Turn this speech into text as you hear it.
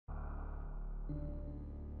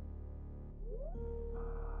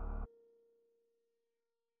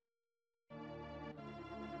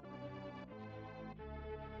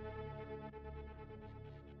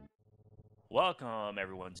Welcome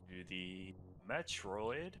everyone to the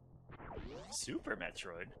Metroid, Super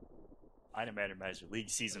Metroid, SM Randomizer League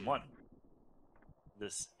Season 1.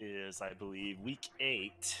 This is, I believe, Week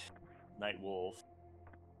 8, Nightwolf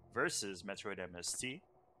versus Metroid MST.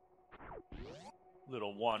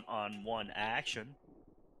 Little one-on-one action.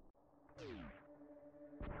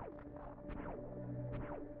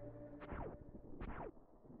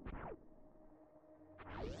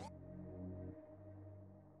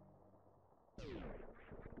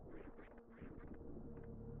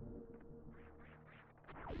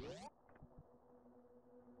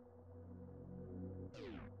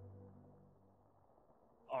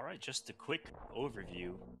 Alright, just a quick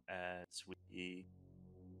overview as we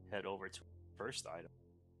head over to the first item.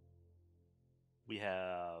 We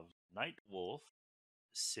have Nightwolf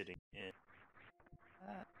sitting in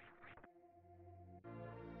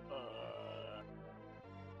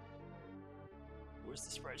where's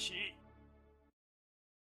the spreadsheet?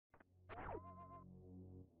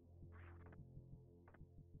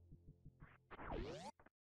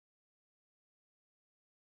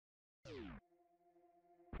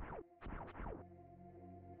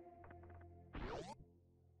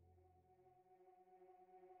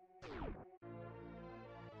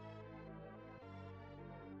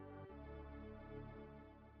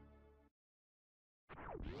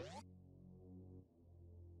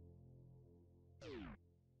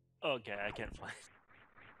 Okay, I can't find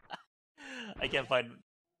I can't find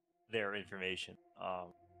their information.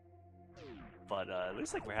 But it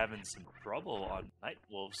looks like we're having some trouble on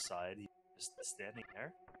Nightwolf's side. He's just standing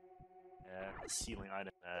there. And the ceiling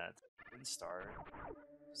item at Windstar.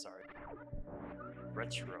 Sorry.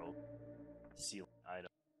 Retro ceiling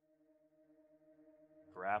item.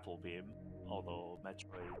 Grapple beam. Although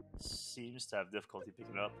Metroid seems to have difficulty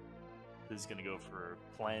picking up. This is gonna go for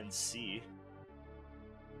Plan C.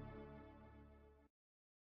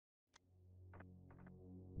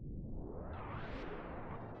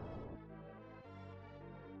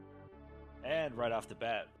 And right off the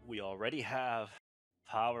bat, we already have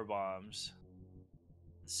power bombs,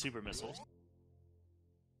 super missiles.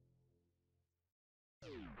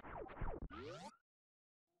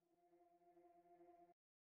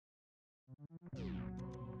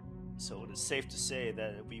 So it is safe to say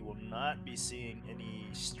that we will not be seeing any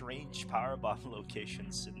strange power bomb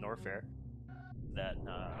locations in Norfair that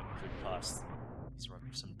could cost these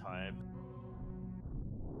runners some time.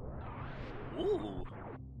 Ooh!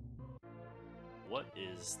 What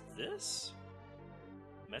is this?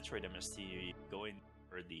 Metroid MST going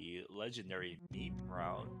for the legendary meme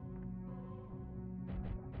round.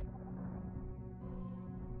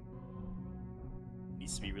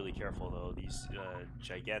 Needs to be really careful though. These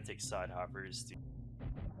gigantic side hoppers do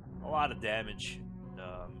a lot of damage.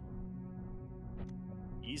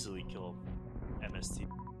 Easily kill MST.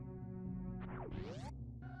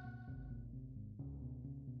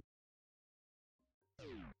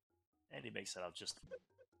 And he makes it out just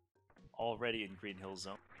already in Green Hill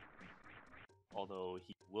Zone. Although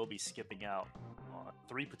he will be skipping out on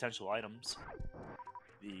 3 potential items.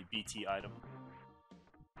 The BT item,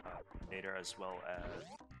 Nader, as well as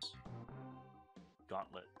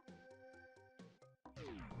Gauntlet.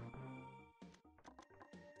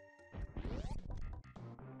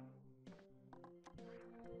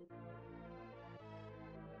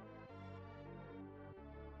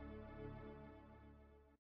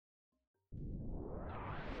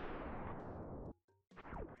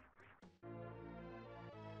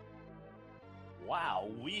 Wow,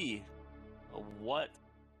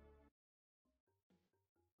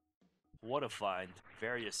 what a find.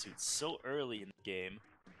 Various suits so early in the game.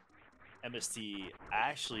 MST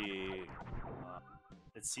actually,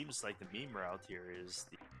 it seems like the meme route here is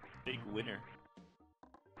the big winner.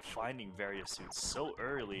 Finding various suits so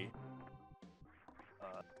early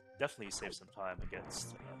definitely saves some time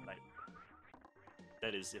against Night.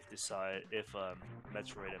 That is, if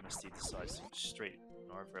Metroid MST decides to go straight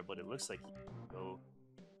Norfair, but it looks like he can go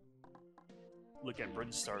look at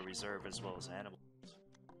Brinstar Reserve as well as Animals.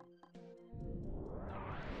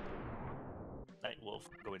 Nightwolf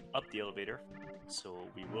going up the elevator, so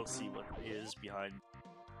we will see what is behind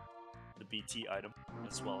the BT item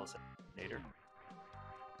as well as Nader.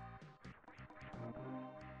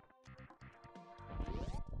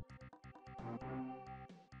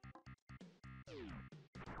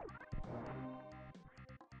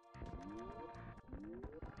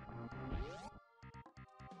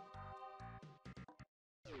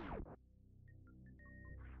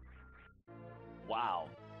 Wow.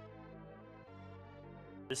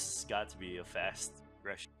 This has got to be a fast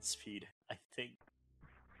progression speed, I think.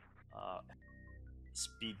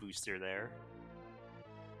 Speed booster there.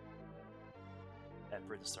 At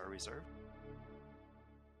Britain Star Reserve.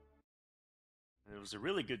 And it was a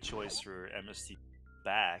really good choice for MST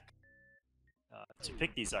back to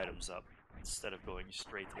pick these items up instead of going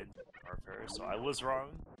straight into Norfair. So I was wrong.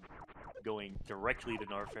 Going directly to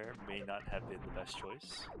Norfair may not have been the best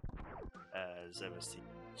choice, as MST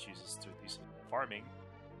chooses to do some farming.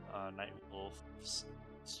 Nightwolf's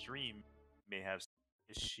stream may have some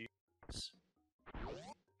issues.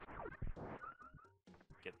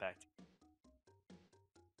 Get back to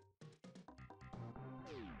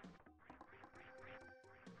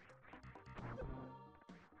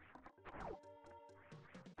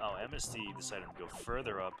MST decided to go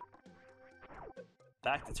further up.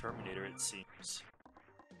 Back to Terminator, it seems.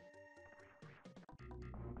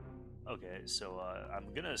 Okay, so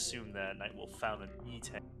I'm gonna assume that Nightwolf found an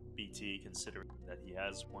E10 BT, considering that he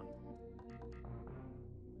has one.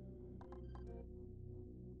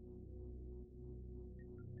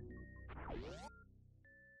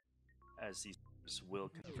 As these will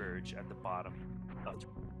converge at the bottom of the,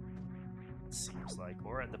 it seems like,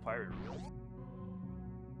 or at the pirate room.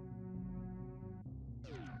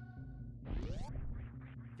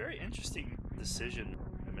 Very interesting decision,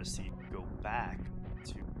 MST, to go back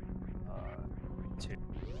to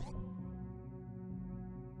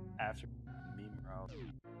after meme round.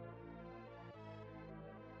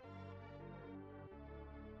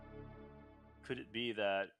 Could it be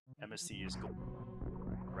that MST is going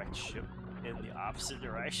wreck ship in the opposite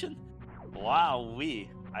direction? Wow,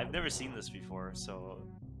 I've never seen this before, so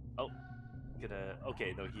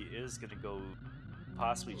okay, no, he is gonna go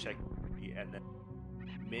possibly check and then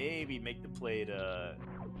maybe make the play to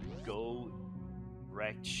go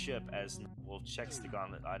wreck ship as Nightwolf checks the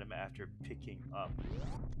gauntlet item after picking up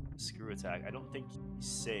screw attack. I don't think he's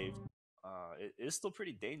saved. It is still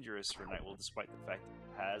pretty dangerous for Nightwolf, despite the fact that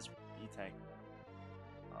he has E-Tank.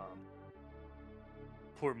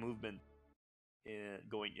 Poor movement in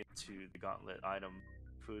going into the gauntlet item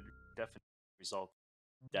could definitely result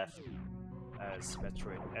in death, as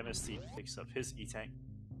Metroid MST picks up his E-Tank.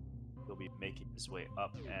 He'll be making his way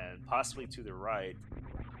up and possibly to the right.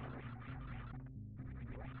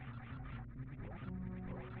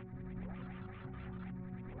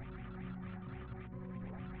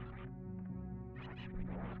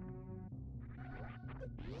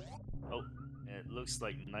 Oh, and it looks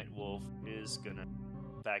like Nightwolf is gonna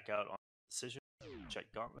back out on decision. Check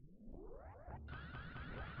gauntlet.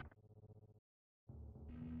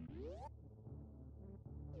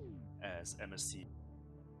 As MST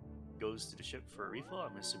goes to the ship for a refill,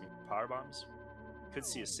 I'm assuming power bombs. Could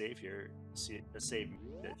see a save here. See a save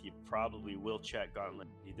that he probably will check gauntlet.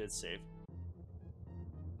 He did save.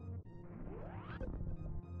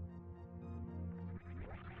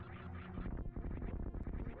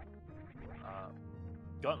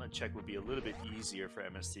 Gauntlet check would be a little bit easier for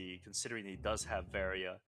MST, considering he does have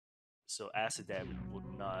Varia, so acid damage would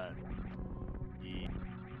not be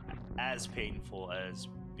as painful as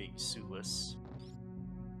being suitless.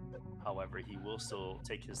 However, he will still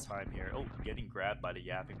take his time here. Oh, getting grabbed by the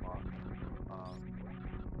Yapping Mob.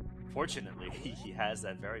 Fortunately, he has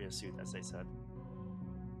that Varia suit, as I said.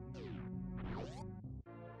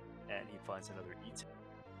 And he finds another E10.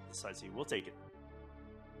 Decides he will take it.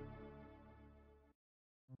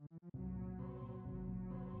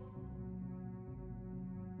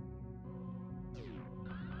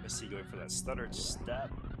 MST going for that stutter step.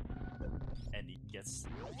 And he gets the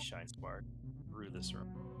Shine Spark through this room.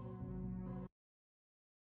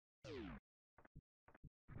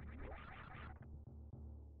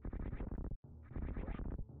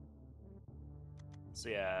 So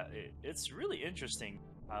yeah, it's really interesting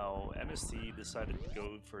how MST decided to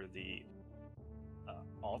go for the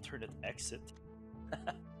alternate exit,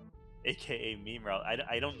 aka meme route.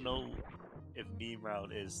 I don't know if meme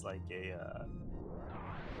route is like a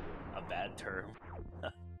bad term.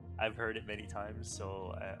 I've heard it many times,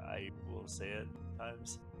 so I will say it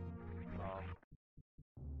times.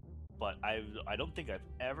 But I don't think I've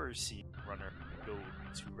ever seen a runner go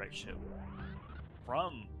to wreck ship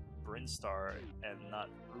from Brinstar and not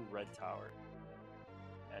through Red Tower,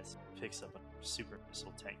 as he picks up a super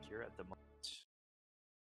missile tank here at the moment.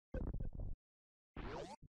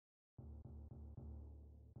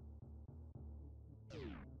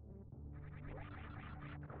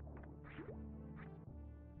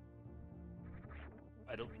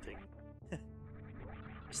 I don't think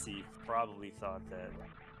Steve probably thought that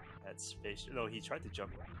space. No, he tried to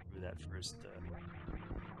jump through that first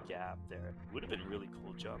gap there. Would have been really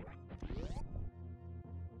cool jump.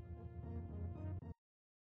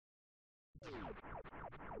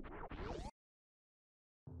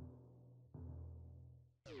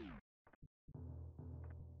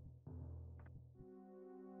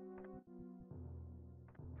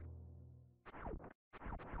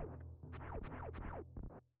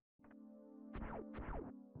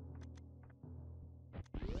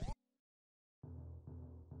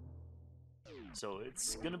 So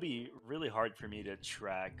it's gonna be really hard for me to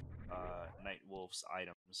track Nightwolf's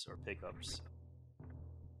items or pickups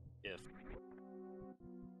if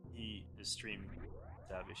his stream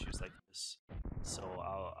to have issues like this. So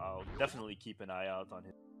I'll definitely keep an eye out on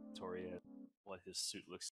his inventory and what his suit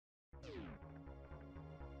looks like.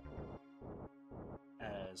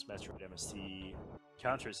 As Metroid MST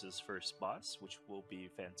counters his first boss, which will be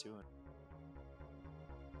Fantoon.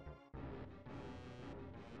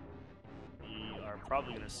 We are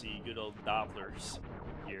probably going to see good old Dopplers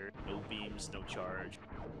here. No beams, no charge.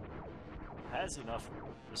 Has enough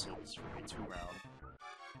missiles for a 2-round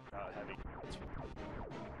without having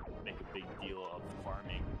to make a big deal of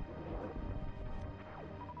farming.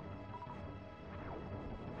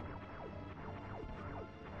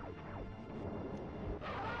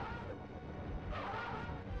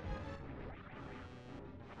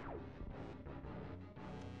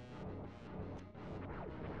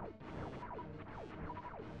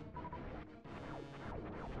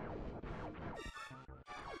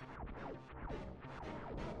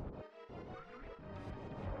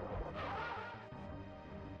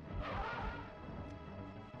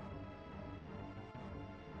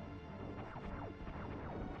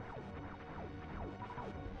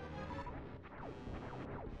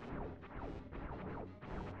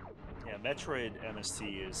 Yeah, Metroid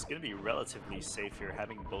MST is going to be relatively safe here,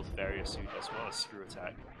 having both Various Suit as well as Screw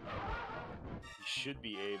Attack. He should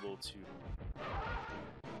be able to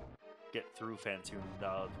get through Fantoon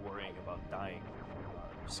without worrying about dying.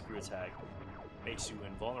 Screw Attack makes you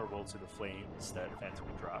invulnerable to the flames that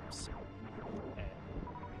Fantoon drops, and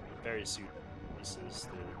Various Suit increases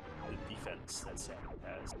the defense that Sam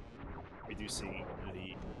has, reducing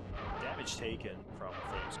the damage taken from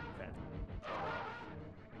flames from Fantoon.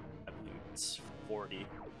 I believe it's 40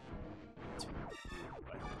 to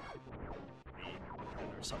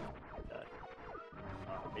or something like that.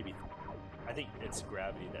 Maybe I think it's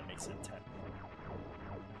gravity that makes it 10.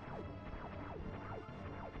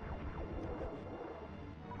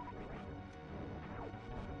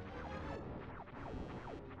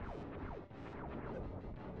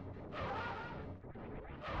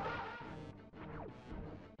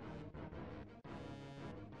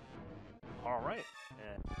 All right,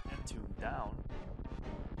 and tune down.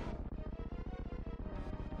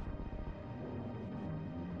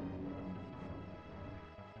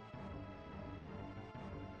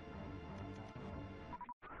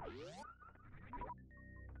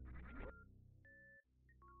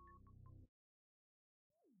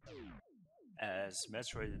 As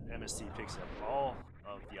Metroid MST picks up all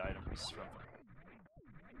of the items from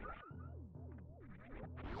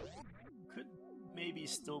could maybe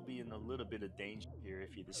still be in a little bit of danger here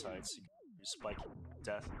if he decides to spike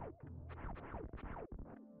death.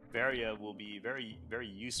 Varia will be very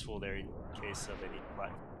useful there in case of any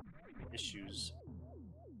issues.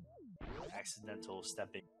 Accidental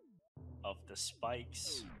stepping of the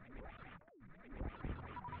spikes.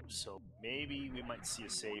 So maybe we might see a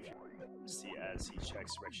save here as he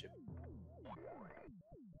checks wreck ship.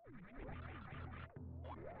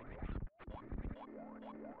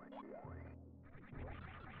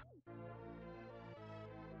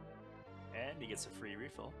 And he gets a free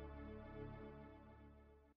refill.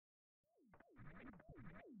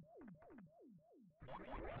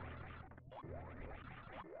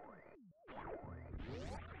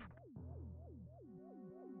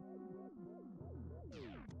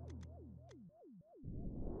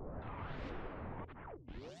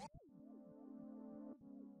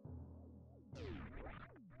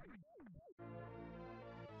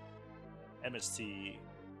 MST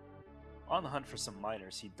on the hunt for some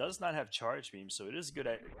miners. He does not have charge beam, so it is a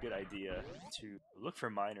good idea to look for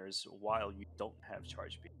miners while you don't have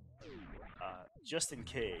charge beam. Just in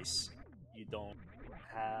case you don't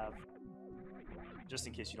have, just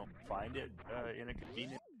in case you don't find it in a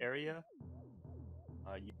convenient area,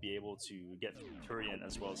 you'd be able to get Turian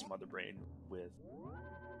as well as Mother Brain with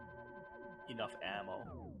enough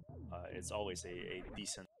ammo. It's always a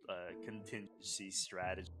decent contingency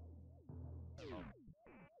strategy.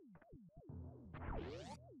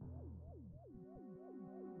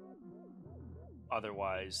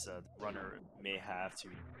 Otherwise, the runner may have to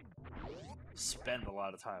spend a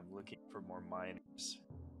lot of time looking for more miners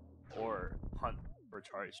or hunt for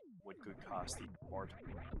charge, what could cost even more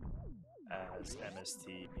time, as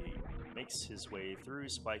MST makes his way through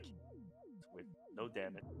spiking with no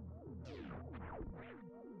damage.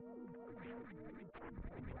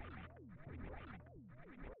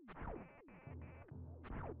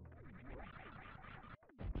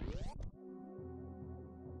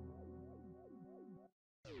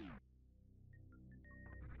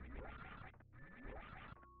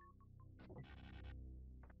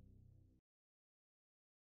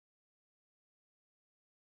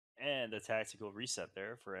 And a tactical reset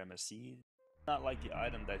there for MSC. Not like the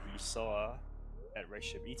item that he saw at Red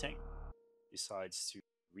Ship E-Tank. Decides to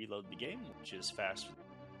reload the game, which is fast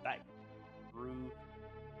back through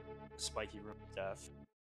Spiky Room of Death.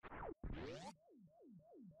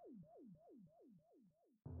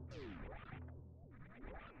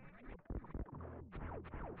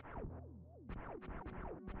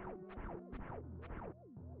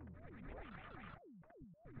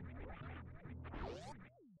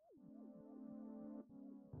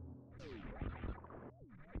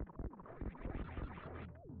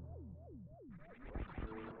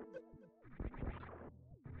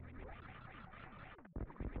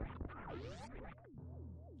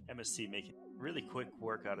 MSC making really quick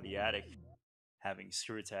work out of the attic, having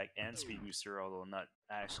Screw Attack and Speed Booster, although not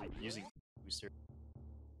actually using Booster,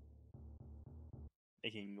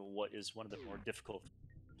 making what is one of the more difficult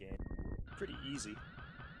games pretty easy.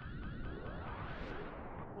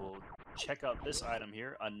 We'll check out this item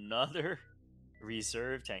here, another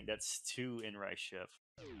reserve tank. That's 2 in Right Shift.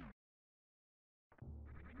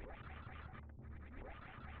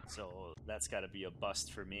 So that's got to be a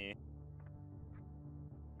bust for me.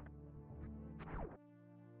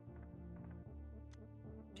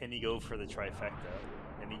 Can he go for the trifecta?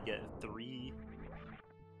 Can he get 3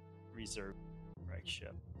 reserve right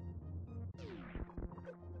ship?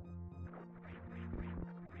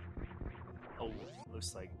 Oh,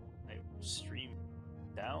 looks like I stream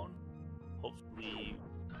down. Hopefully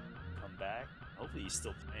come back. Hopefully he's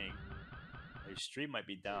still playing. His stream might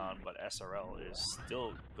be down, but SRL is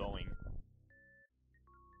still going.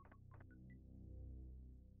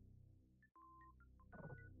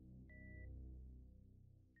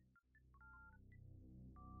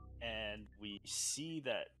 And we see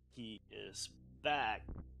that he is back,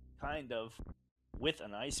 kind of, with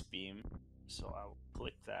an ice beam. So I'll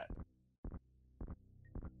click that.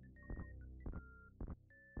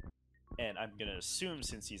 And I'm going to assume,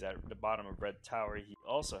 since he's at the bottom of Red Tower, he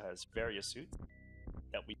also has various suits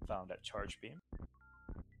that we found at Charge Beam.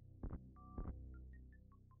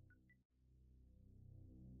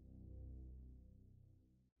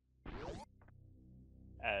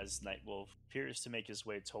 As Nightwolf appears to make his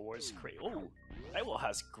way towards Oh, Nightwolf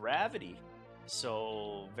has Gravity.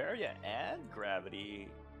 So Varia and Gravity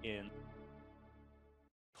in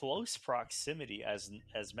close proximity as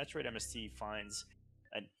Metroid MST finds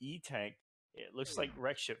an E-Tank. It looks like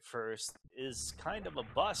Wreck Ship first is kind of a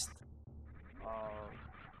bust.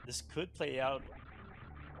 This could play out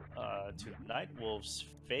to Nightwolf's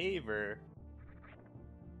favor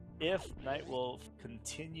if Nightwolf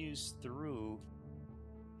continues through,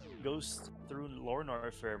 goes through Lore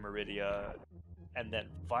Norfair Meridia, and then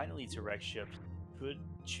finally to Wreck Ship, could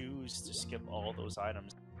choose to skip all those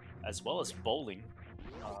items, as well as bowling,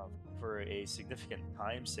 for a significant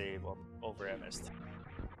time save over MST.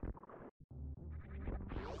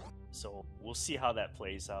 So we'll see how that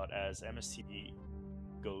plays out as MST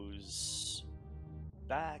goes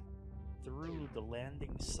back through the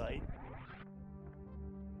landing site.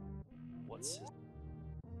 What's his...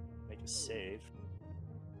 Make a save.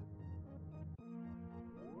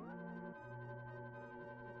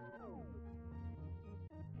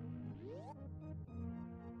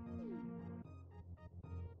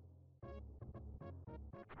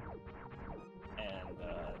 And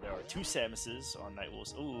there are 2 Samuses on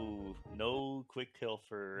Nightwolves. Ooh, no quick kill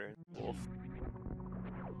for Wolf.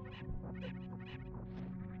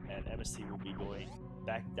 And MST will be going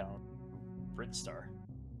back down Brinstar.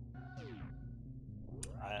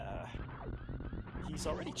 He's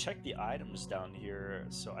already checked the items down here,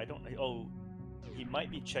 so I don't... Oh, he might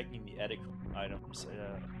be checking the edit items.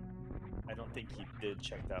 I don't think he did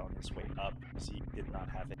check that on his way up, because he did not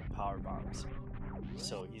have any power bombs.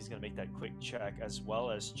 So he's going to make that quick check, as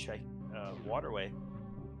well as check Waterway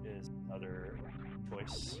is another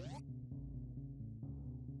choice.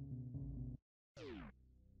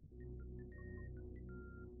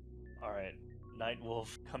 Alright,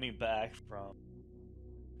 Nightwolf coming back from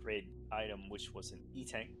raid item, which was an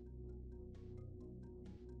E-Tank.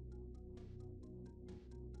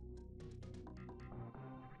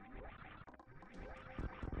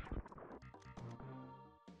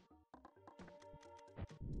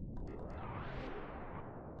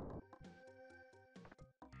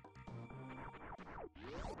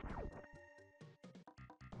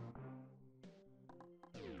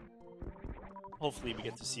 Hopefully we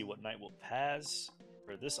get to see what Nightwolf has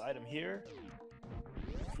for this item here.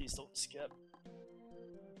 Please don't skip.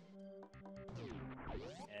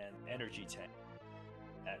 And energy tank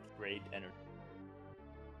at grade energy.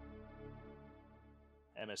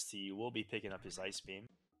 MST will be picking up his Ice Beam.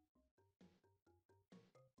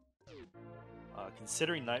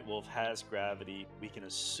 Considering Nightwolf has gravity, we can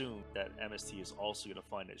assume that MST is also going to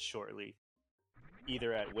find it shortly,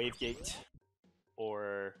 either at Wavegate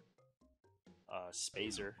or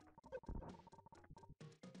Spazer,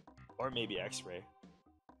 or maybe X-Ray.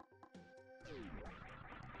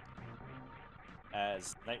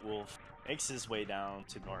 As Nightwolf makes his way down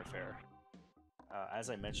to Norfair. As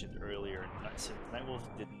I mentioned earlier, since Nightwolf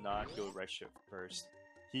did not go Redshift first,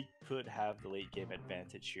 he could have the late game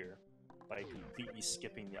advantage here by completely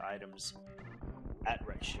skipping the items at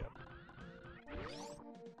Redshift.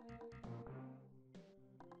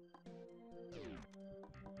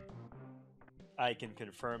 I can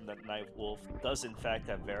confirm that Nightwolf does in fact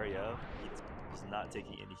have Varia. He's not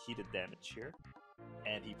taking any heated damage here.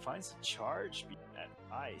 And he finds a charge at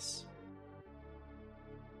Ice.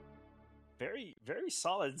 Very, very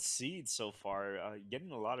solid seed so far, getting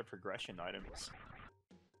a lot of progression items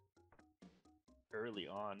early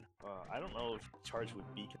on. I don't know if charge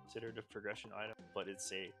would be considered a progression item, but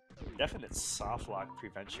it's a definite soft lock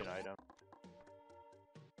prevention item,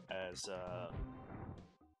 as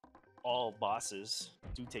all bosses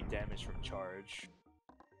do take damage from charge.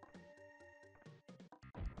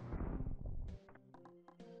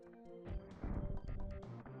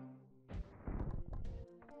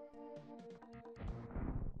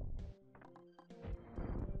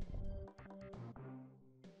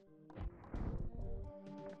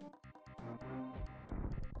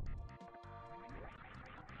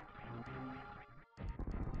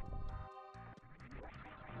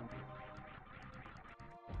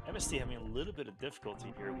 MST having a little bit of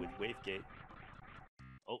difficulty here with Wavegate.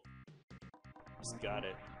 Oh, he's got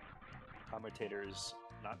it. Commentator's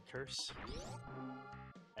not curse.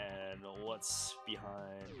 And what's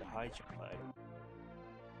behind the high jump item?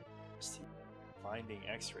 MST finding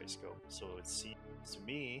X-ray scope. So it seems to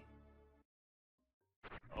me.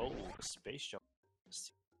 Oh, space jump.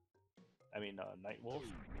 I mean, Nightwolf.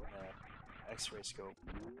 X-ray scope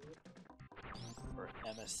for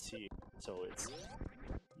MST. So it's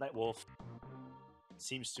Nightwolf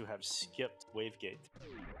seems to have skipped Wavegate.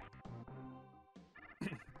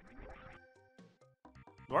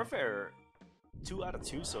 Norfair 2 out of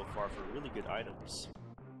 2 so far for really good items.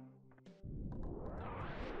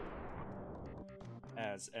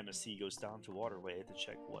 As MST goes down to Waterway to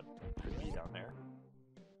check what could be down there.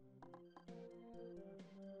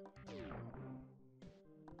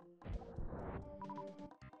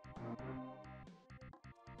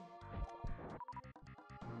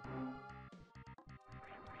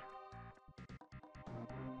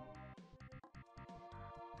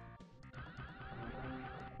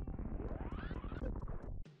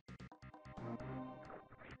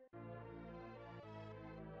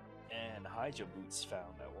 And high jump boots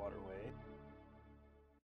found at Waterway.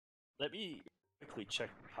 Let me quickly check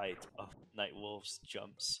the height of Nightwolf's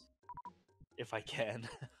jumps, if I can.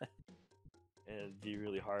 It'd be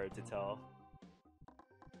really hard to tell.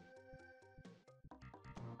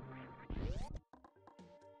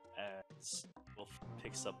 As Wolf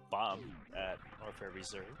picks up Bomb at Norfair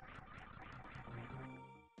Reserve.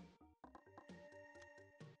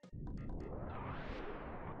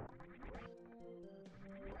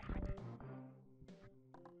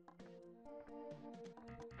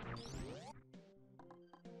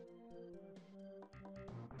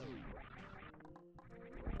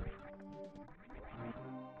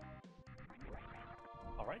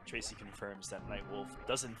 Alright, Tracy confirms that Nightwolf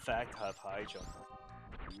does in fact have high jump.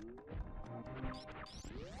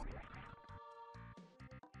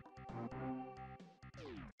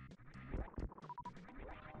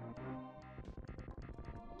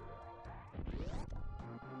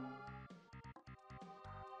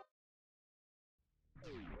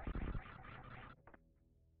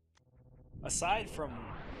 Aside from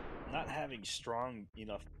not having strong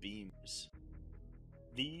enough beams,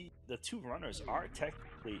 the two runners are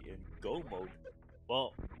technically in go mode.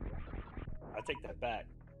 Well, I take that back.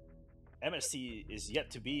 MST is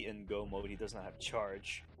yet to be in go mode. He does not have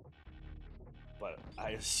charge, but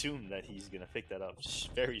I assume that he's gonna pick that up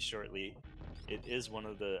very shortly. It is one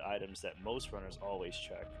of the items that most runners always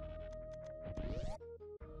check.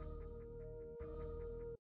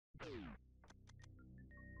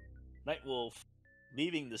 Nightwolf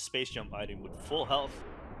leaving the space jump item with full health,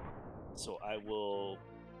 so I will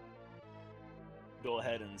go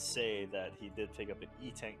ahead and say that he did pick up an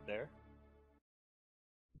E-tank there.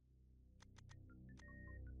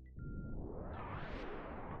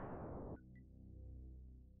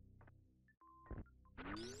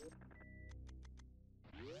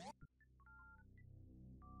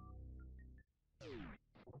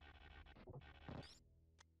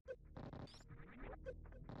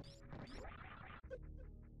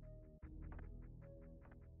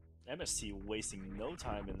 MST wasting no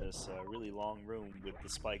time in this really long room with the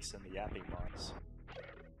spikes and the yapping box.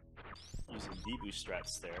 Using deboost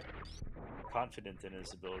strats there. Confident in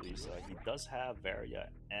his abilities. He does have Varia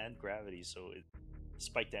and Gravity, so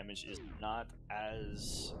spike damage is not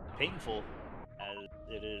as painful as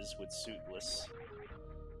it is with Suitless.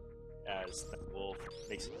 As Nightwolf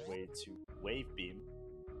makes its way to Wave Beam.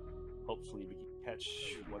 Hopefully we can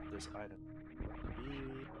catch what this item will be.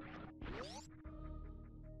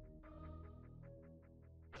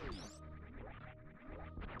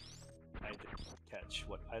 I didn't catch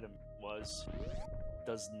what item it was.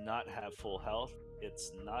 Does not have full health.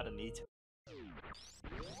 It's not an E-tank.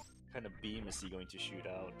 What kind of beam is he going to shoot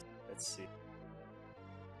out? Let's see.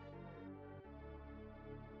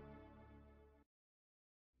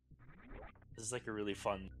 This is like a really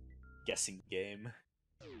fun guessing game.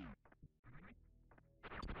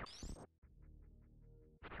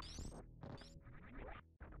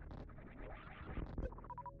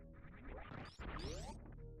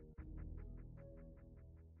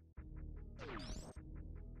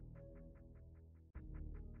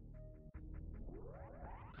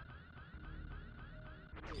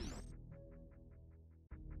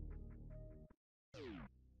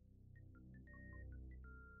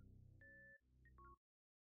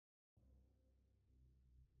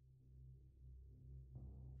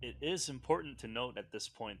 It is important to note at this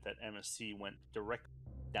point that MSC went directly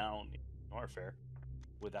down in Warfare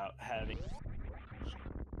without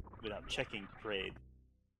checking grade.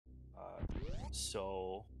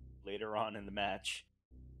 So later on in the match,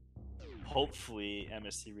 hopefully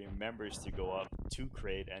MSC remembers to go up to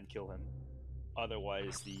Kraid and kill him.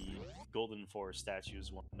 Otherwise, the Golden Forest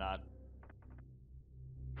statues will not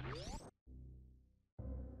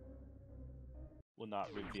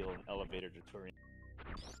reveal an elevator tutorial.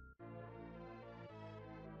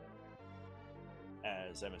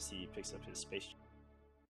 As MSC picks up his space.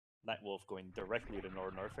 Nightwolf going directly to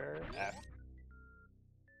Northern Warfare after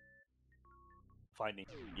finding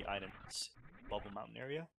the items in Bubble Mountain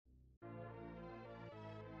area.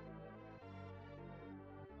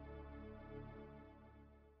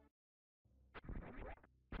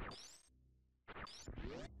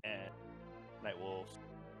 And Nightwolf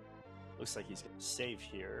looks like he's going to save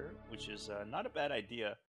here, which is not a bad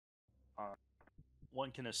idea.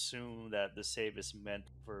 One can assume that the save is meant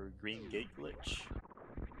for Green Gate Glitch.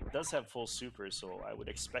 It does have full super, so I would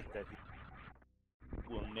expect that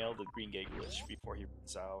he will nail the Green Gate Glitch before he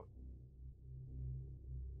runs out.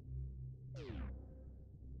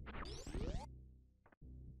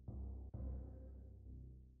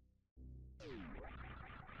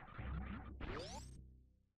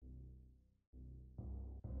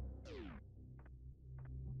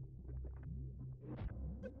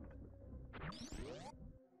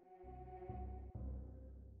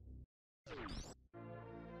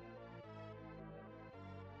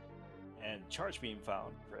 And Charge Beam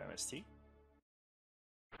found for MST.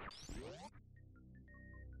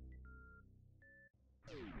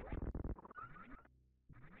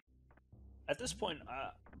 At this point,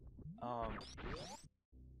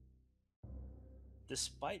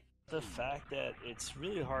 despite the fact that it's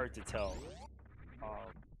really hard to tell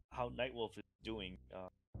how Nightwolf is doing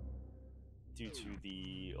due to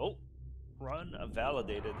the run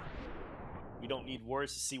validated. We don't need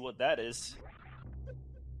words to see what that is.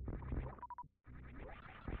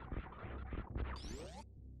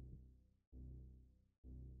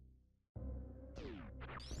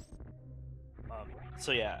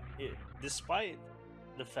 So yeah, despite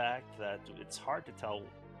the fact that it's hard to tell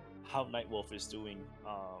how Nightwolf is doing,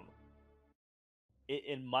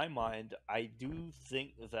 in my mind, I do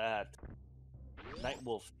think that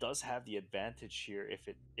Nightwolf does have the advantage here if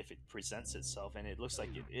it presents itself, and it looks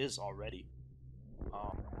like it is already.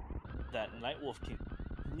 That Nightwolf can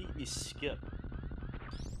completely skip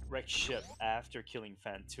Wreck Ship after killing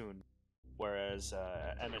Fantoon, whereas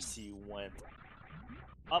MSC went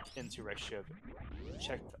up into Wreck Ship,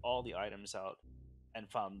 checked all the items out, and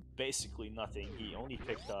found basically nothing. He only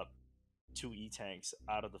picked up 2 E-tanks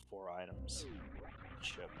out of the 4 items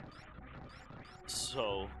ship.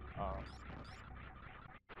 So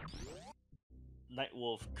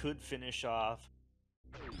Nightwolf could finish off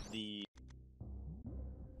the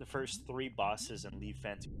first 3 bosses and leave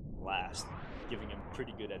Fantoon last, giving him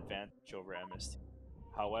pretty good advantage over MST.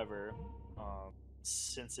 However,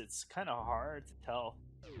 since it's kind of hard to tell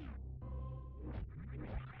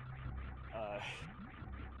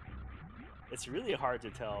it's really hard to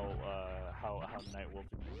tell how Nightwolf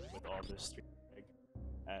is with all this stream egg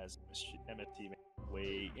as MST made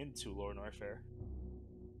way into Lord Warfare.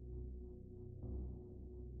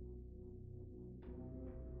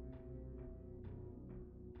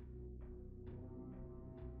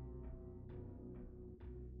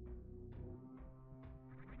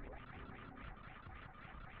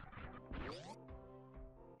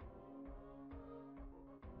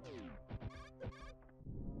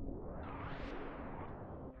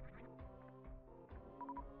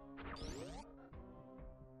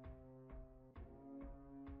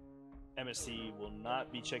 MSC will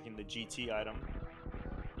not be checking the GT item.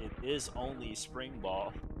 It is only Spring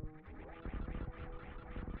Ball.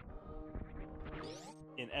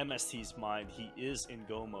 In MST's mind, he is in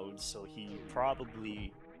go mode, so he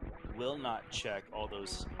probably will not check all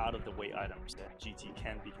those out of the way items that GT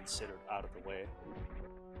can be considered out of the way.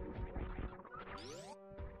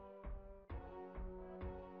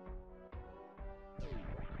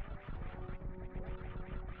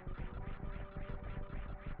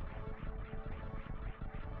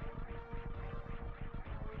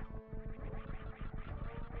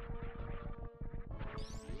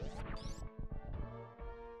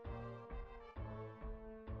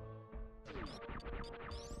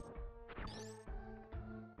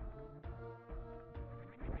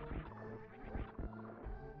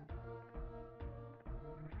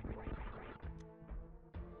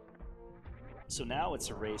 So now it's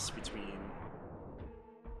a race between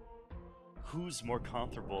who's more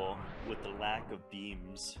comfortable with the lack of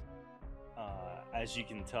beams. As you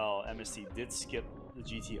can tell, MST did skip the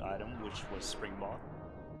GT item, which was Spring Ball,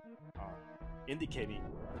 indicating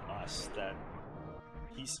to us that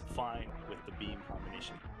he's fine with the beam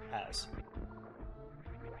combination he has,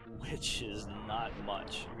 which is not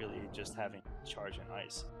much, really, just having charge and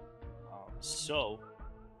ice. So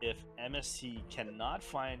if MST cannot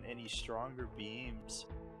find any stronger beams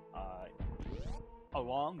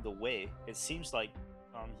along the way, it seems like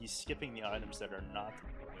he's skipping the items that are not in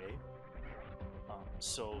the way.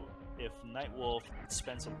 So if Nightwolf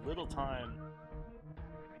spends a little time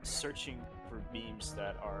searching for beams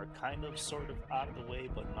that are kind of sort of out of the way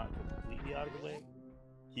but not completely out of the way,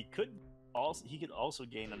 he could also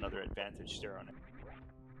gain another advantage there on it,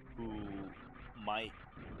 who might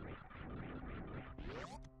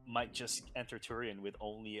just enter Turian with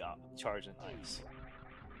only charge and ice.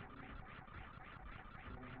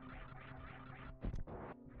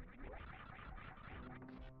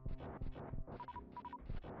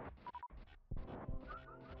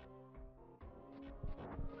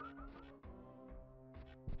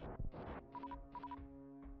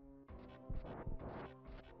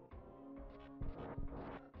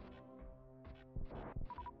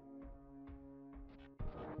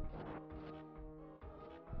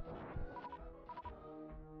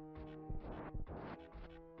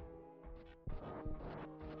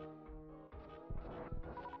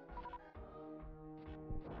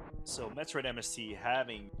 So Metroid MST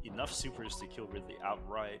having enough supers to kill Ridley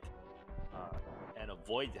outright and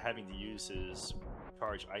avoid having to use his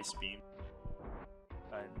charge ice beam.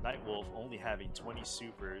 Nightwolf only having 20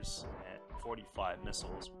 supers and 45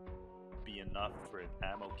 missiles would be enough for an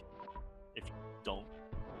ammo kill if you don't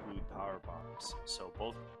include power bombs. So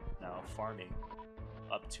both now farming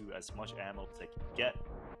up to as much ammo as they can get.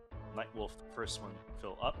 Nightwolf, the first one,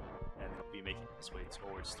 fill up, and he'll be making his way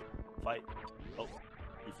towards the fight. Oh,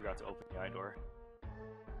 he forgot to open the eye door.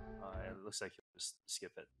 And it looks like he'll just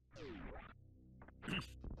skip it.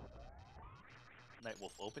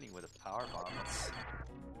 Nightwolf opening with a power bomb. That's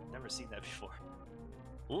never seen that before.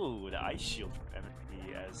 Ooh, the ice shield from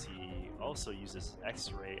MST as he also uses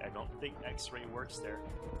X-ray. I don't think X-ray works there.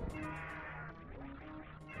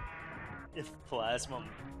 If plasma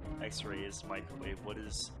X-ray is microwave, what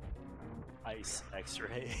is ice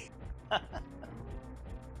X-ray?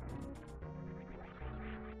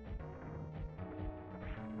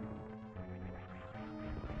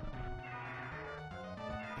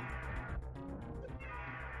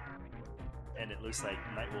 And it looks like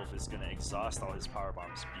Nightwolf is going to exhaust all his power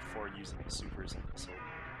bombs before using the supers. So,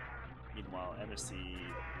 meanwhile, MST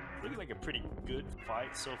looking like a pretty good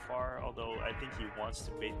fight so far, although I think he wants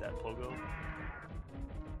to bait that pogo.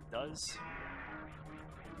 Does.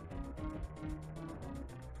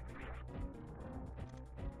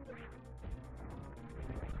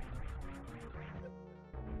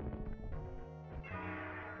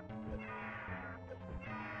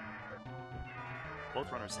 Both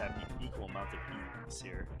runners have the equal amount of EX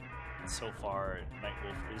here. And so far,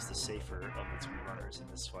 Nightwolf is the safer of the two runners in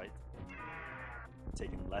this fight,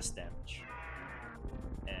 taking less damage.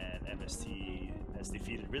 And MST has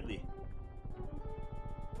defeated Ridley.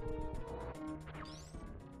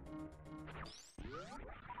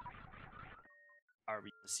 Are we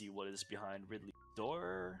to see what is behind Ridley's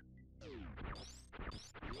door?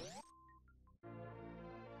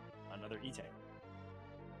 Another E-Tank.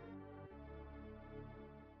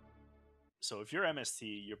 So if you're MST,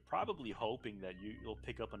 you're probably hoping that you'll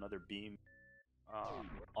pick up another beam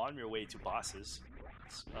on your way to bosses.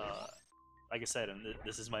 Like I said, and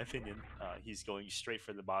this is my opinion, he's going straight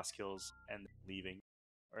for the boss kills and leaving,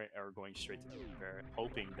 or going straight to the repair,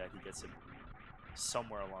 hoping that he gets it.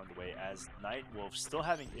 somewhere along the way, as Nightwolf still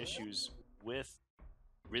having issues with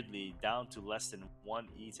Ridley down to less than 1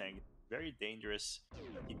 E-Tank. Very dangerous.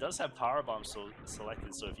 He does have Power Bomb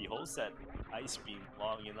selected, so if he holds that Ice Beam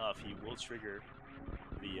long enough, he will trigger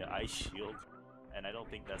the Ice Shield, and I don't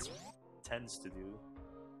think that's what he tends to do.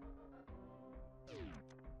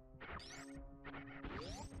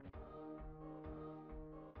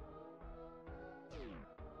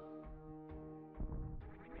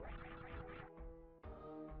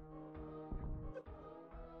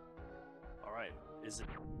 Alright, is it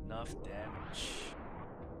enough damage?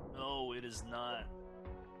 No, it is not.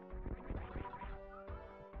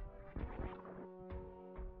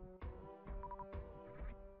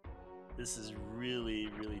 This is really,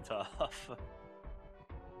 really tough.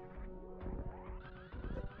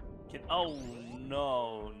 Oh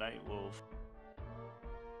no, Nightwolf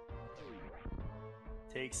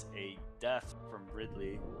takes a death from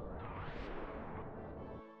Ridley.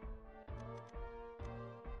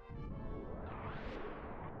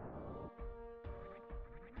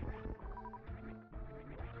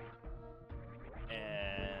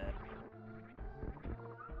 And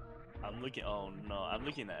I'm looking, oh no, I'm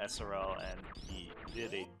looking at SRL and he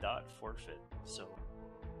did a dot forfeit, so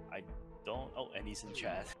I don't, oh, and he's in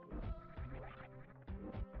chat.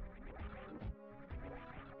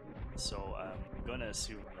 So I'm gonna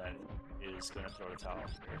assume that he is gonna throw the towel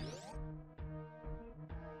here.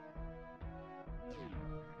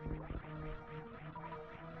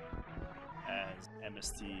 As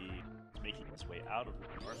MST is making his way out of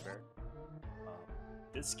the warfare,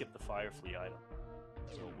 did skip the Fire Flea item,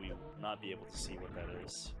 so we will not be able to see what that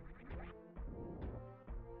is.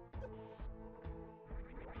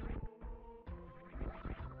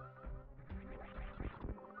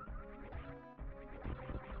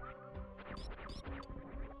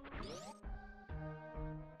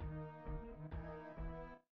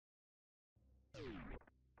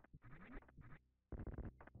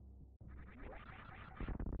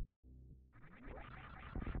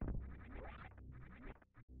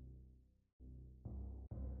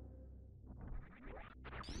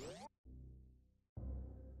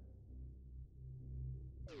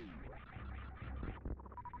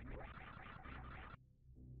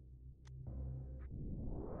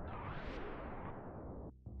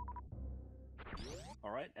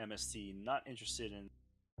 Alright, MST not interested in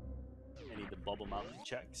any of the Bubble Mountain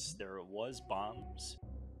checks. There was bombs,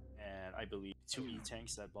 and I believe 2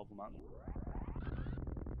 E-Tanks at Bubble Mountain.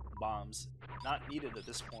 Bombs not needed at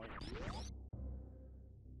this point.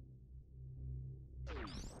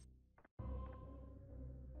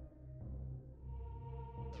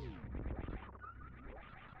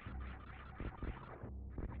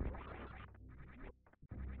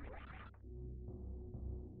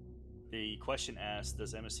 The question asked,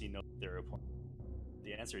 does MST know their opponent?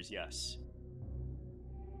 The answer is yes.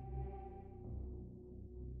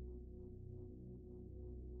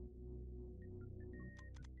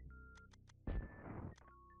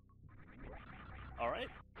 Alright,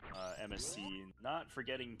 MST not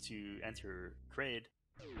forgetting to enter Kraid.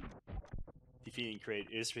 Defeating Kraid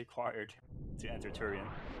is required to enter Turian.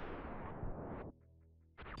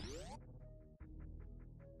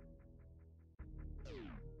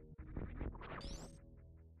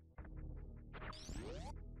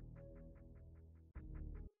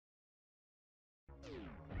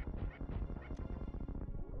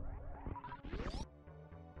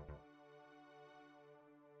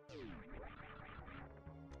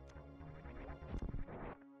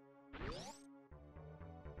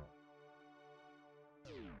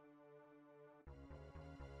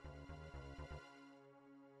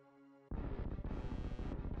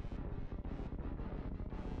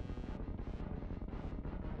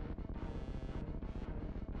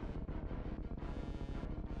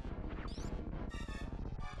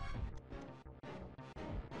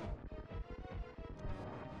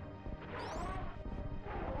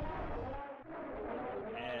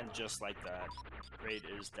 Just like that, Kraid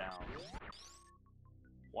is down.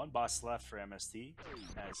 1 boss left for MST,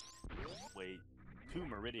 as wait 2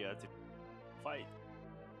 Meridia to fight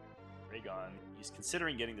Raygon. He's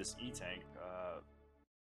considering getting this E-Tank,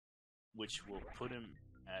 which will put him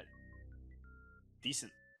at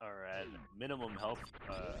decent, or at minimum health,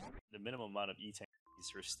 the minimum amount of E-Tank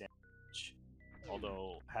for damage.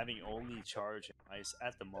 Although having only charge and ice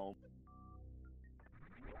at the moment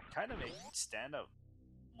kind of makes stand up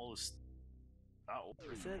almost not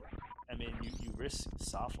worth it. I mean, you risk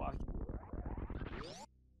soft lock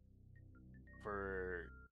for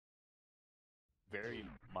very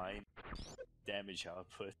minor damage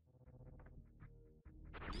output.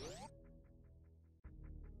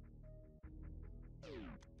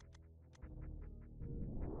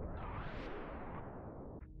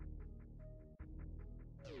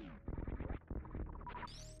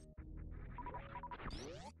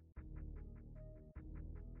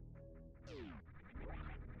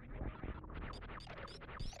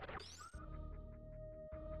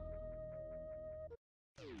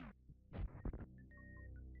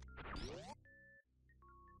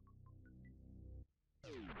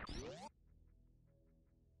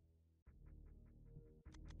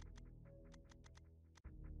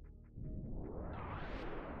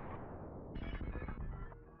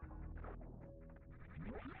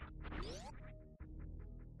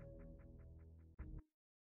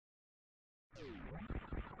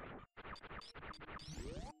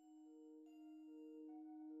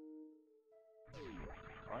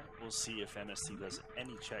 Alright, we'll see if MST does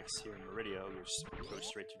any checks here in Meridio, or just goes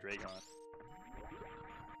straight to Dragon.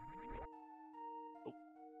 Oh.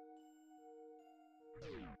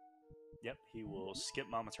 Yep, he will skip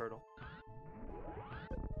Mama Turtle.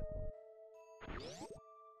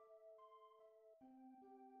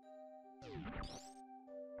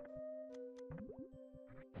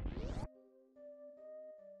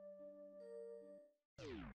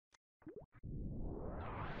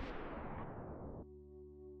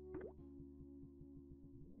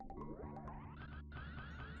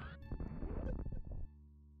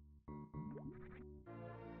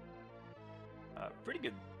 Pretty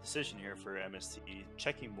good decision here for MST,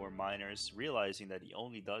 checking more minors, realizing that he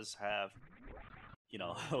only does have, you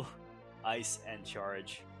know, ice and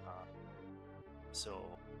charge. So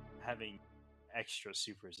having extra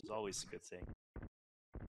supers is always a good thing.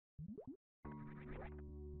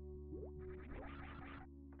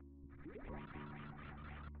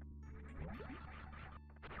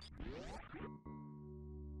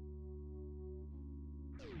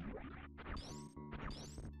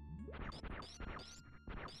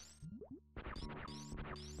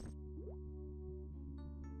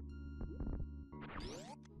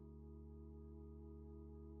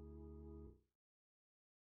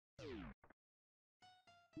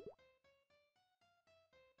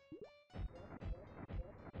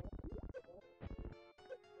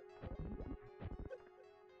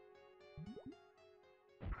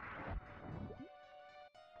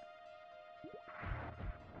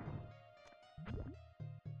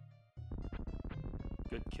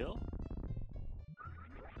 Good kill.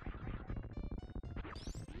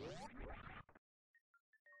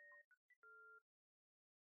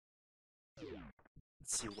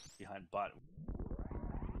 Let's see what's behind bot.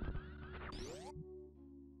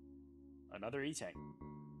 Another E-Tank.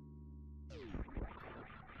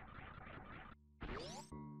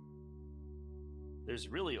 There's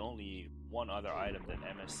really only one other item that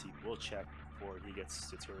MSC will check before he gets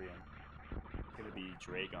to Turian. It's gonna be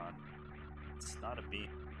Dragon. It's not a beam.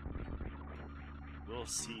 We'll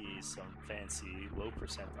see some fancy low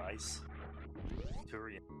percent ice.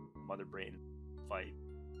 Turian, Mother Brain fight.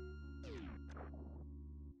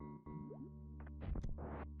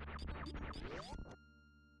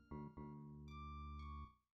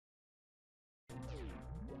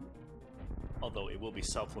 Although it will be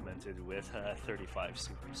supplemented with 35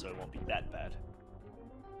 super, so it won't be that bad.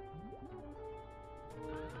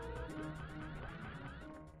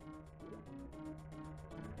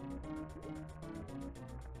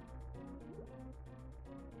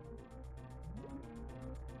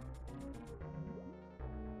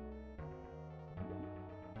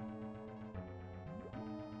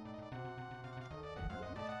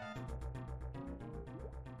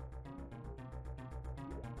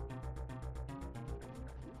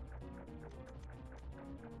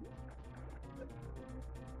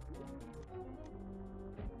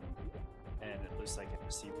 And it looks like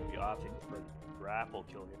MSC will be opting for the grapple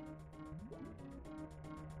kill here.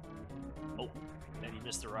 Oh, and he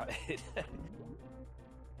missed the ride.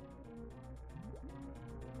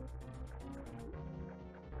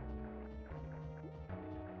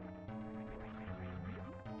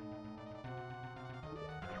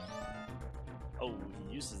 Oh,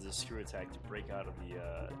 he uses the screw attack to break out of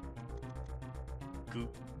the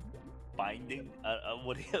goop binding.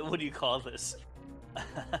 What do you call this?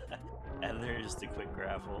 And there's the quick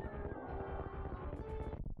grapple.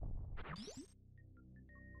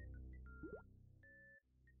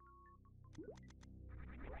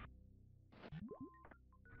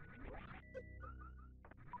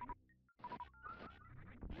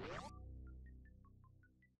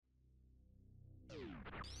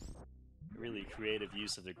 Really creative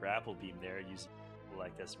use of the grapple beam there, using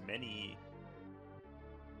like as many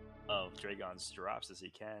of Dragon's drops as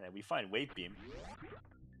he can, and we find weight beam.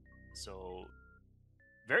 So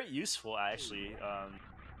very useful actually.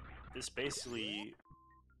 This basically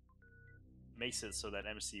makes it so that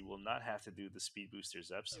MC will not have to do the speed booster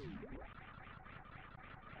Zeps.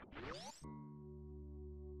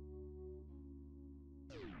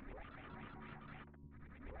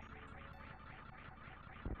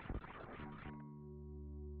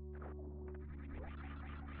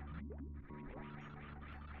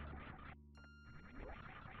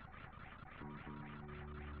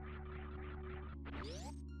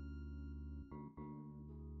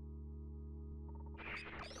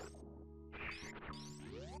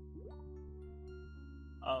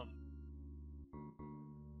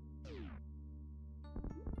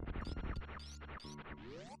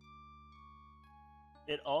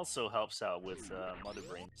 It also helps out with Mother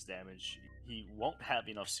Brain's damage. He won't have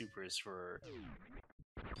enough supers for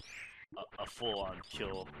a full-on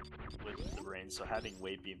kill with the Brain, so having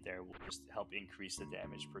Wave Beam there will just help increase the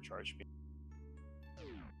damage per charge beam.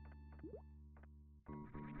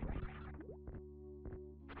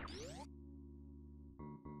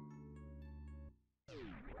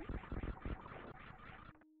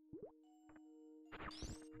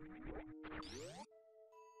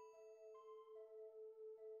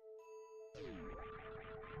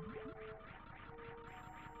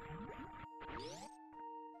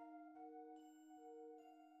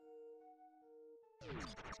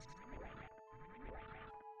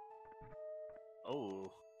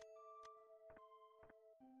 Oh.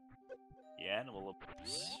 The animal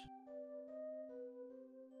abuse.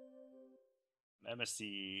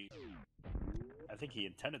 MST, I think he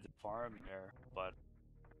intended to farm there, but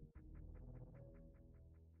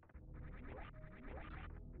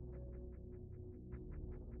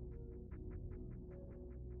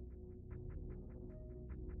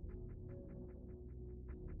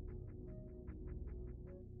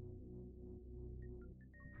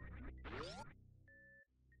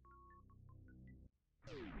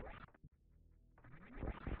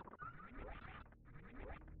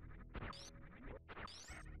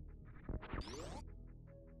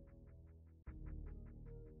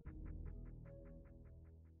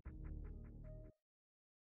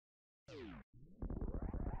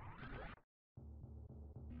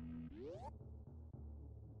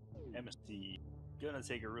MST gonna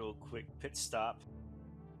take a real quick pit stop.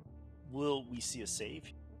 Will we see a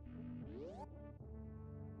save?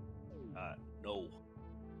 No.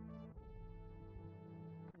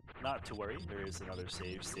 Not to worry, there is another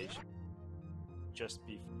save station just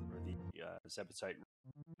before the Zepatite.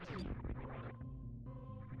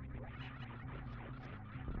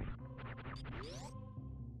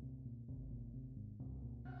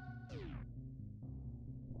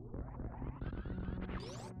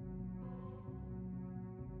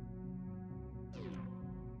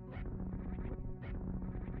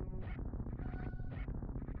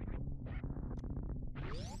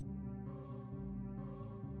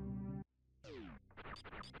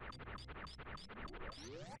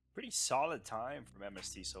 Pretty solid time from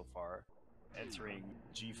MST so far, entering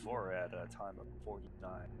G4 at a time of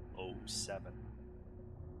 49:07.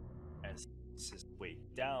 As his way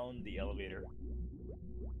down the elevator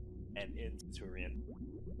and into Turin.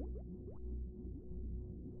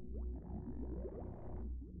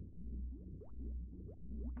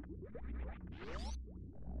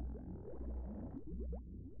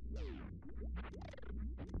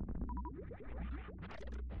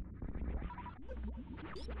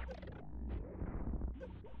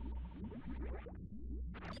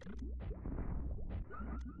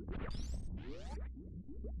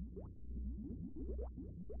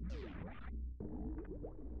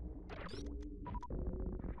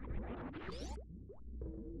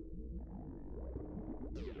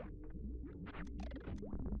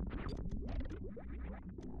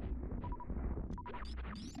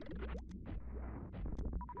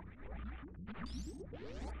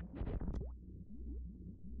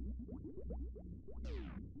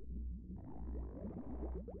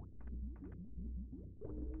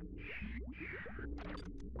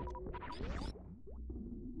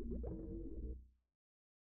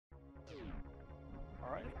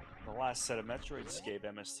 Alright, the last set of Metroids gave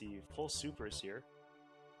MST full supers here,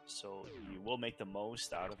 so you will make the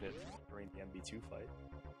most out of it during the MB2 fight.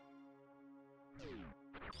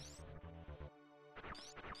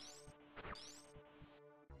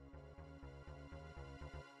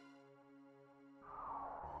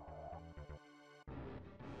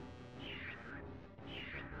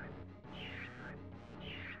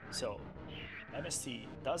 So, MST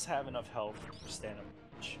does have enough health for stand-up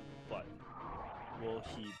punch, but will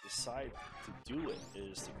he decide to do it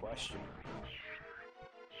is the question.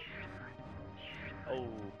 Oh,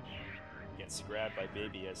 gets grabbed by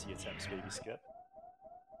Baby as he attempts Baby Skip.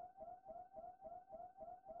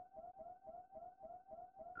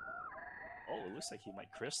 Oh, it looks like he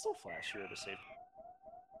might Crystal Flash here to save.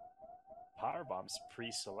 Power Bomb's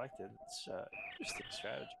pre-selected. It's an interesting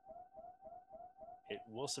strategy. It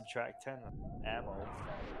will subtract 10 ammo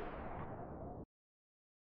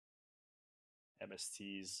from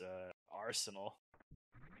MST's arsenal.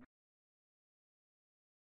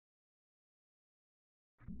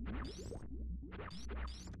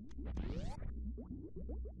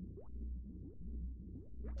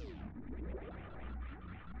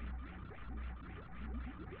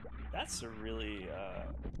 That's a really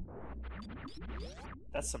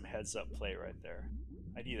that's some heads-up play right there.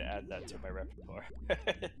 I need to add that to my repertoire.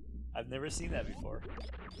 I've never seen that before.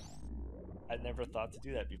 I never thought to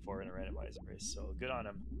do that before in a randomizer race, so good on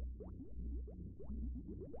him.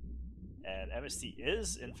 And MST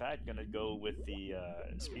is, in fact, going to go with the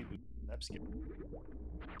speed boost step skip.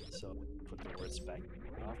 So put the words back in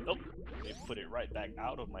my mouth. Nope. They put it right back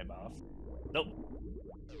out of my mouth. Nope.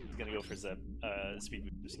 He's going to go for the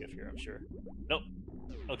speed boost skip here, I'm sure. Nope.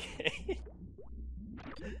 Okay.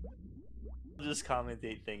 I'll just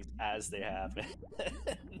commentate things as they happen.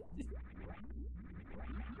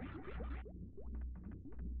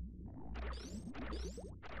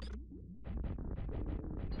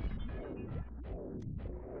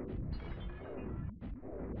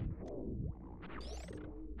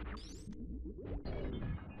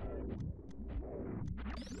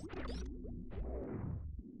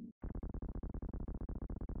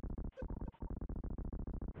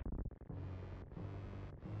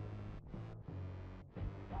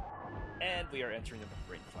 And we are entering the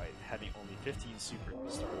ring fight, having only 15 super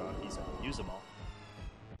to start off. He's going to use them all.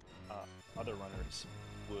 Other runners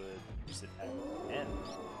would use it at the end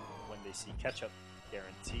when they see catch-up,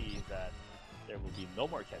 guarantee that there will be no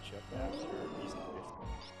more catch-up after using 15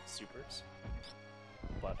 supers.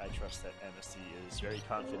 But I trust that MST is very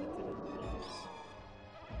confident in it.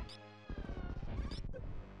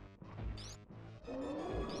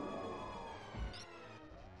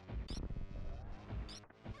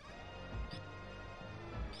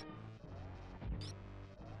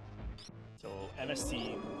 So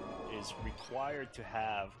MST is required to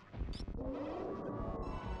have,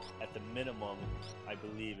 at the minimum, I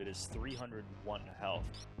believe it is 301 health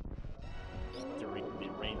during the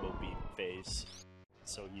Rainbow Beam phase.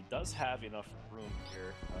 So he does have enough room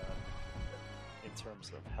here in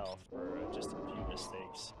terms of health for just a few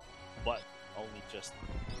mistakes, but only just.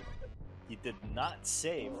 He did not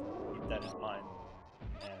save, keep that in mind,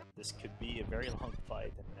 and this could be a very long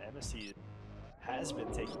fight. And MST has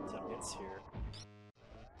been taking some hits here.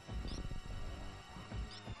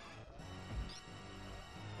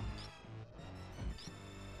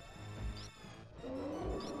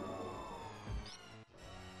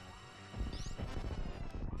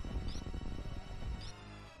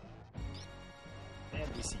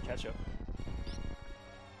 And we see catch-up.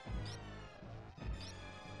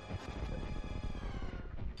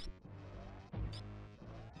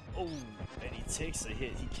 Oh, and he takes a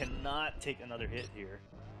hit. He cannot take another hit here.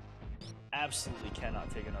 Absolutely cannot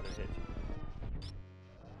take another hit.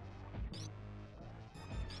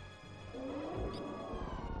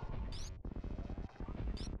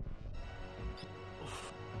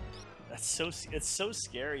 It's so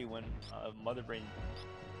scary when Mother Brain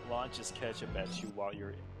launches catch-up at you while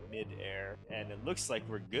you're mid-air, and it looks like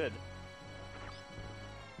we're good.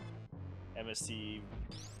 MST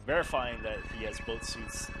verifying that he has both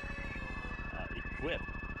suits equipped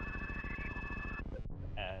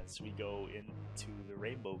as we go into the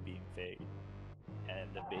Rainbow Beam phase and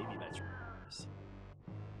the Baby Metro.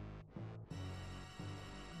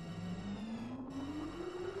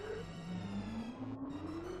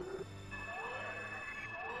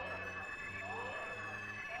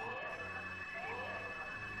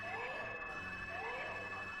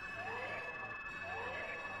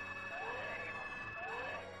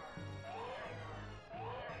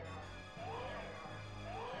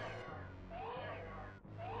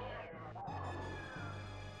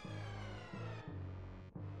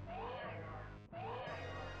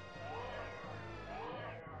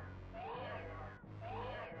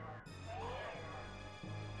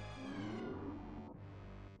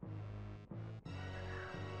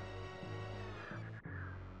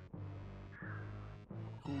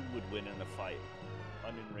 Who would win in a fight?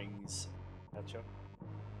 Onion Rings matchup?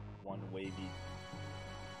 One wavy.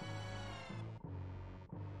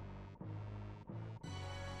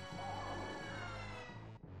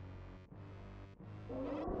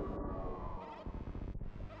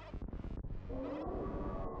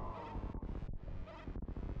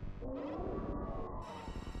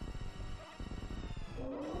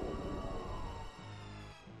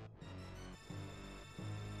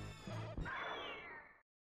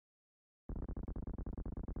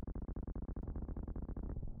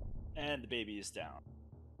 And the baby is down.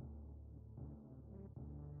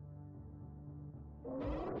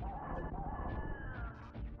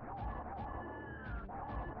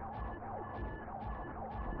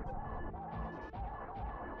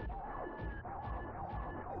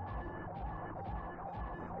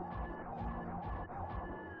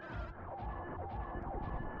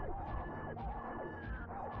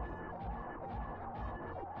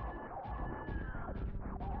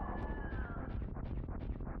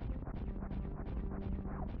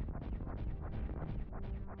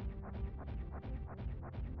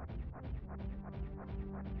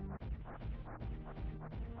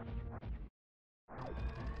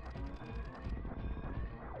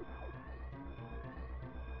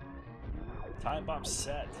 Time bomb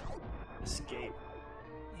set. Escape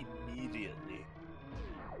immediately.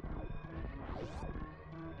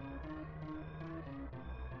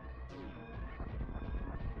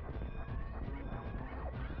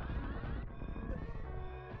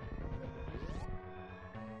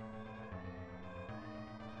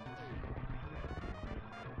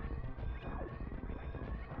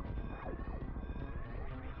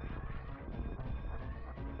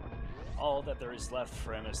 All that there is left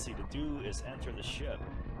for MST to do is enter the ship.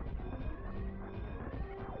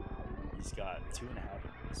 He's got 2.5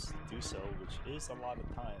 minutes to do so, which is a lot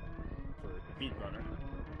of time for a speedrunner.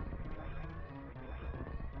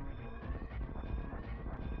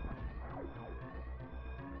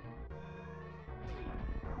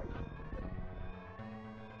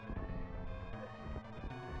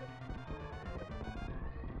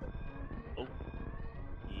 Oh,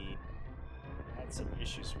 he had some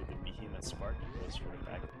issues with the Behemoth Spark. He goes right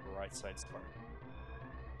back to the right side Spark.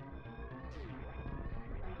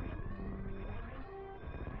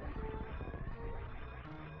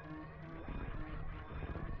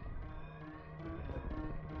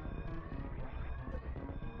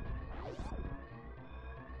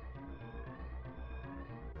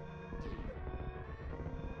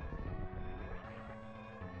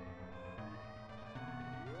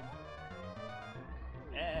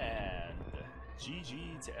 And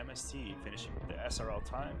GG to MST, finishing the SRL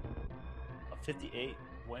time of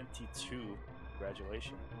 58:22.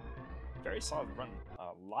 Congratulations. Very solid run.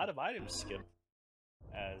 A lot of items skipped,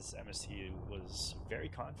 as MST was very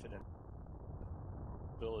confident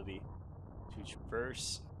ability to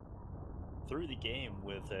traverse through the game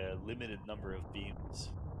with a limited number of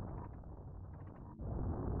beams.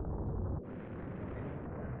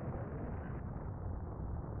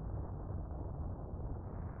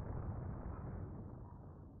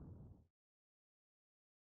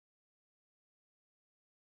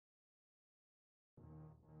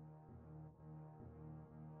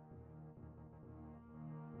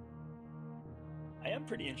 I am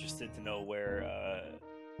pretty interested to know where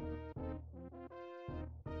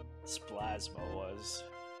Splasma was.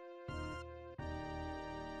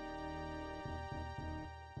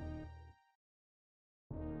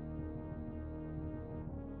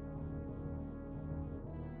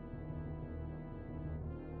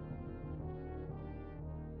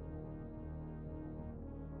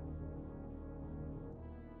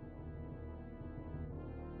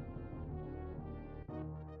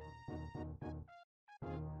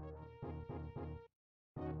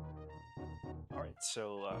 Alright,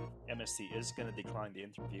 so MST is going to decline the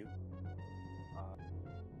interview.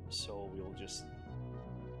 So we'll just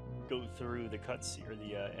go through the cutscene, or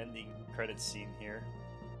the ending credits scene here.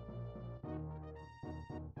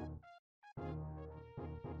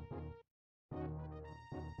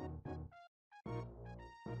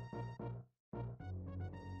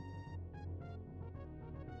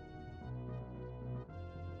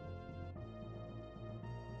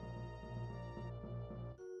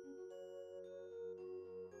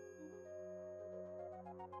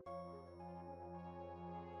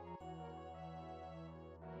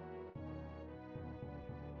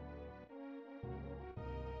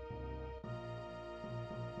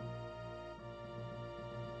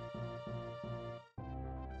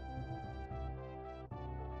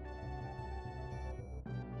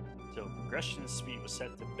 So progression speed was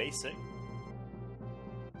set to basic.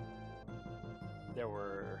 There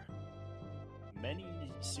were many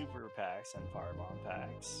super packs and firebomb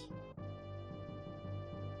packs.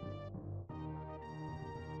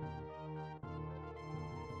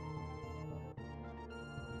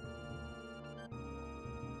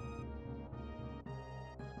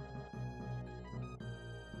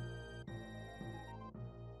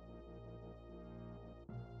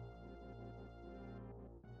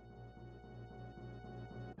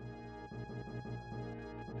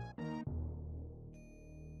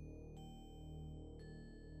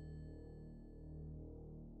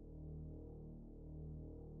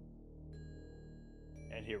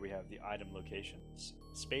 And here we have the item locations.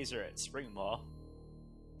 Spacer at Spring Mall.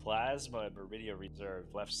 Plasma at Meridia Reserve,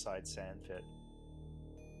 left side sand pit.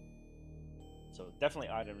 So definitely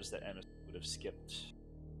items that MS would have skipped.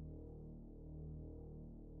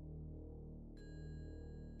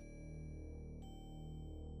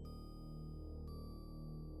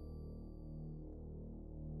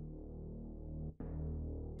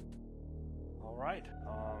 Alright,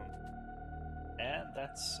 and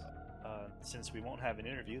that's since we won't have an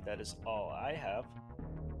interview, that is all I have.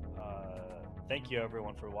 Thank you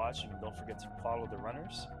everyone for watching. Don't forget to follow the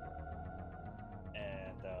runners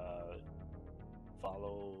and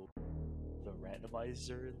follow the random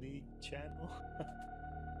Randomizer League channel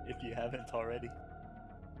if you haven't already.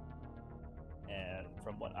 And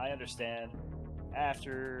from what I understand,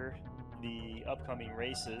 after the upcoming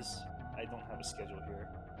races, I don't have a schedule here.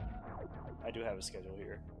 I do have a schedule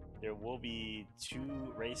here. There will be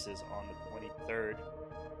 2 races on the 23rd,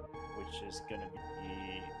 which is going to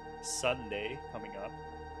be Sunday coming up.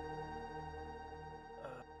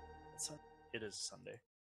 It is Sunday.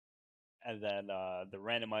 And then the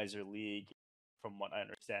Randomizer League, from what I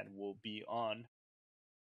understand, will be on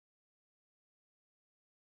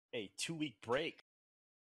a 2-week break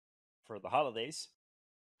for the holidays,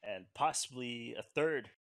 and possibly a third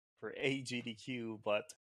for AGDQ.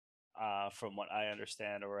 But from what I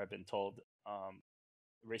understand or have been told,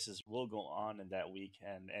 races will go on in that week,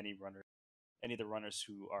 and any of the runners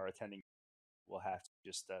who are attending will have to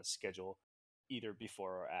just schedule either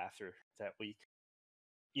before or after that week.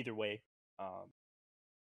 Either way,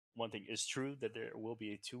 one thing is true, that there will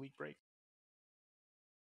be a 2-week break.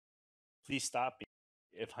 Please stop me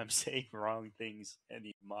if I'm saying wrong things and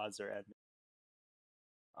the mods are admin.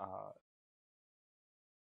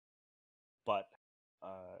 But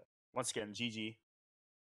once again, GG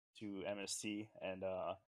to MST, and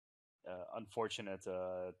unfortunate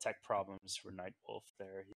tech problems for Nightwolf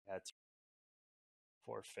there. He had to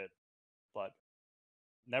forfeit. But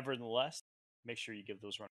nevertheless, make sure you give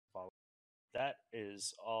those runners a follow. That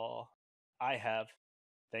is all I have.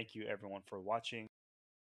 Thank you everyone for watching.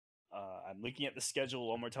 I'm looking at the schedule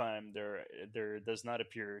one more time. There does not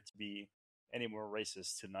appear to be any more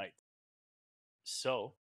races tonight.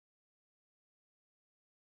 So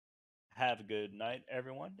have a good night,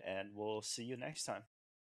 everyone, and we'll see you next time.